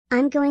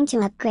I'm going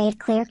to upgrade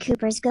Claire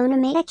Cooper's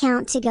GoAnimate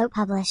account to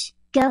GoPublish,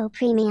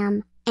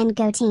 GoPremium, and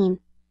GoTeam.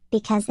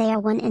 Because they are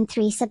 1 in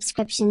 3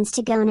 subscriptions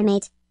to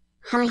GoAnimate.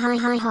 Ha ha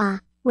ha ha,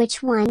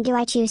 which one do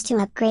I choose to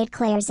upgrade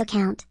Claire's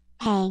account?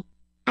 Hey,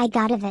 I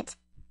got it.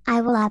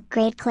 I will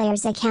upgrade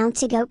Claire's account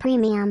to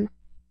GoPremium.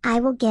 I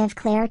will give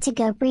Claire to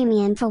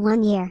GoPremium for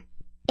 1 year.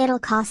 It'll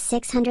cost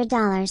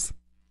 $600.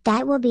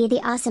 That will be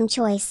the awesome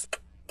choice.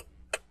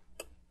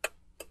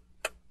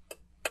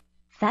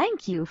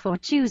 Thank you for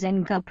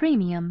choosing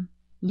GoPremium.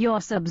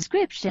 Your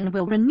subscription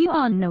will renew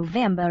on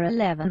November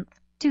 11th,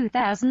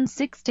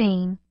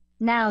 2016.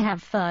 Now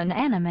have fun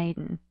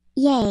animating.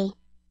 Yay!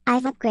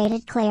 I've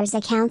upgraded Claire's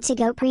account to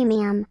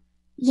GoPremium.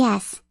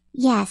 Yes,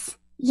 yes,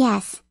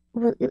 yes.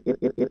 Woo ooh ooh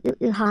ooh ooh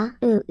ooh ha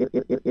ooh ooh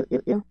ooh ooh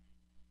ooh ooh.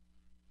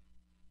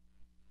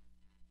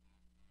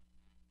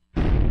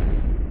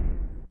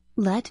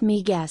 Let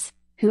me guess,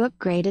 who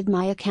upgraded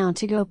my account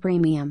to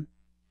GoPremium?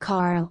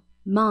 Carl,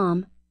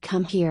 Mom,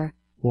 come here.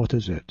 What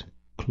is it,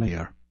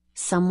 Claire?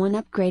 Someone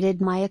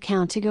upgraded my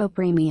account to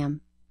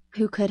GoPremium.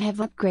 Who could have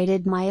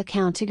upgraded my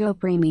account to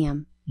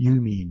GoPremium? You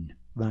mean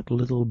that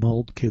little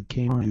bald kid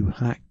Caillou who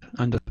hacked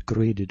and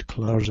upgraded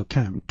Claire's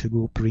account to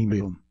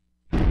GoPremium?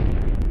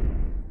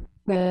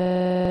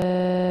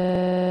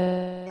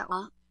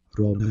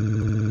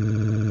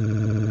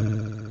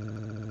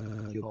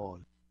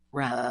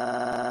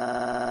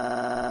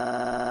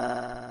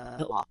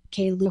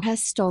 Caillou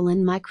has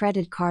stolen my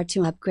credit card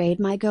to upgrade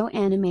my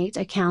GoAnimate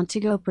account to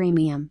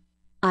GoPremium.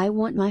 I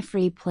want my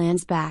free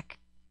plans back.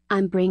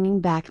 I'm bringing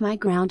back my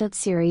Grounded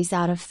series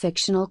out of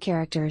fictional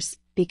characters,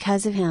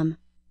 because of him.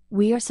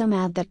 We are so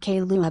mad that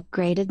Caillou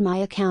upgraded my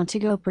account to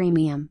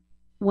GoPremium.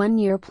 1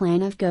 year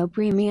plan of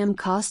GoPremium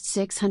costs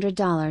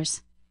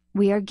 $600.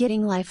 We are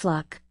getting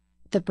LifeLock,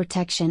 the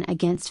protection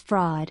against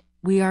fraud.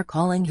 We are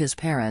calling his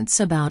parents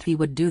about he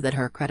would do that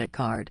her credit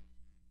card.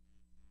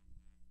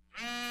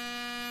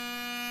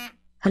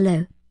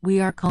 Hello. We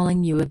are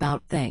calling you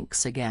about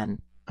thanks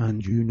again.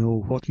 And you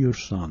know what your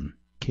son,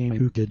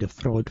 Caillou, did a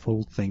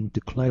fraudful thing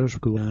to Claire's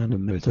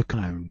GoAnimate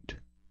account.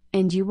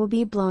 And you will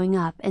be blowing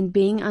up and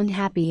being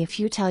unhappy if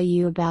you tell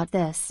you about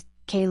this.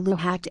 Caillou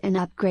hacked and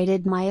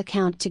upgraded my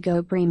account to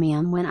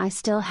GoPremium when I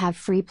still have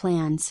free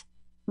plans.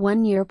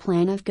 1 year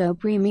plan of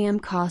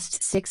GoPremium costs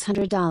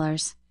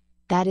 $600.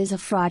 That is a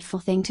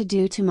fraudful thing to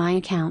do to my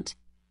account.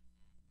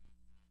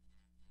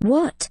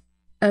 What?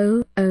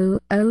 Oh.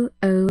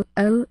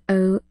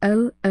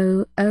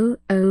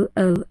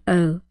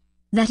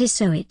 That is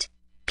so it.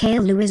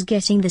 Caillou is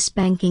getting the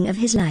spanking of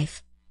his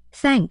life.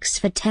 Thanks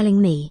for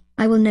telling me.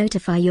 I will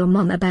notify your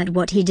mom about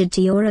what he did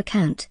to your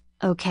account.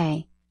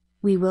 Okay.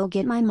 We will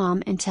get my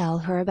mom and tell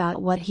her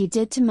about what he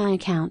did to my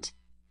account.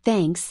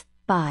 Thanks,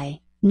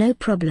 bye. No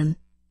problem.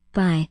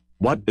 Bye.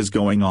 What is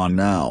going on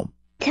now?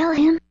 Tell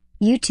him.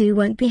 You two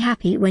won't be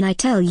happy when I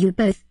tell you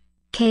both.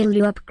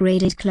 Caillou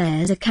upgraded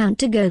Claire's account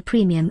to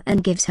GoPremium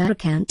and gives her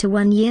account to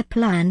 1 year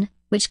plan,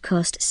 which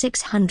cost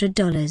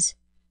 $600.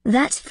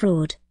 That's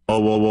fraud.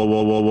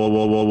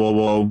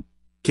 Whoa.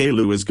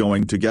 Caillou is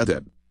going to get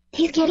it.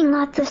 He's getting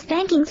lots of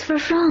spankings for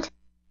fraud.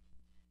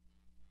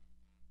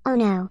 Oh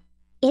no.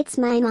 It's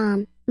my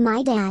mom,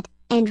 my dad,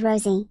 and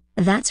Rosie.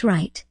 That's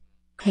right.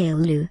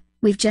 Caillou,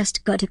 we've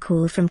just got a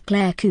call from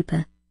Clare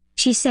Cooper.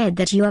 She said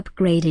that you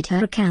upgraded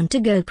her account to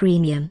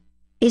GoPremium.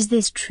 Is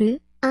this true?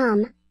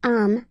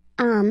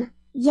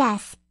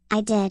 Yes,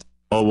 I did.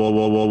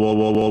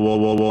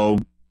 Whoa.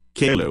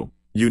 Caillou,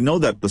 you know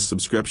that the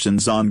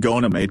subscriptions on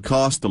GoAnimate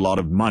cost a lot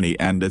of money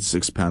and it's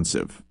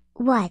expensive.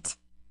 What?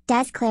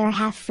 Does Claire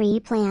have free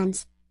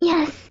plans?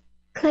 Yes,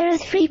 Claire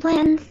has free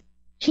plans.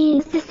 She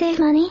needs to save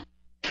money.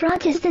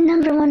 Fraud is the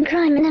 #1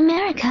 crime in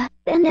America,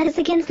 and that is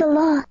against the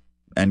law.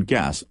 And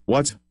guess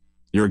what?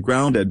 You're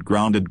grounded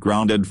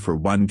for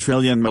 1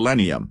 trillion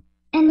millennium.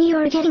 And you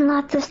are getting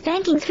lots of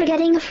spankings for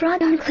getting a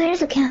fraud on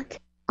Claire's account.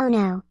 Oh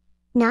no.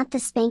 Not the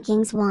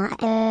spankings.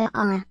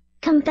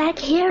 Come back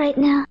here right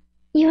now.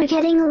 You are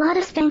getting a lot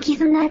of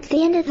spankings and that's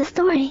the end of the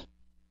story.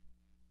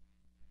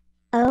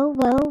 Oh,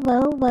 whoa.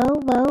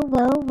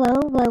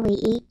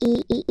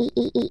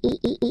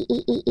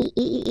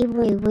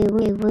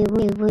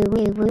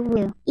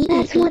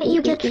 That's what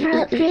you get for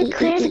upgrade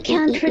Claire's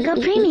account for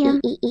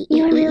GoPremium.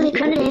 You are really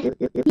grounded.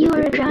 You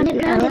are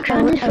grounded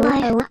for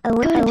life.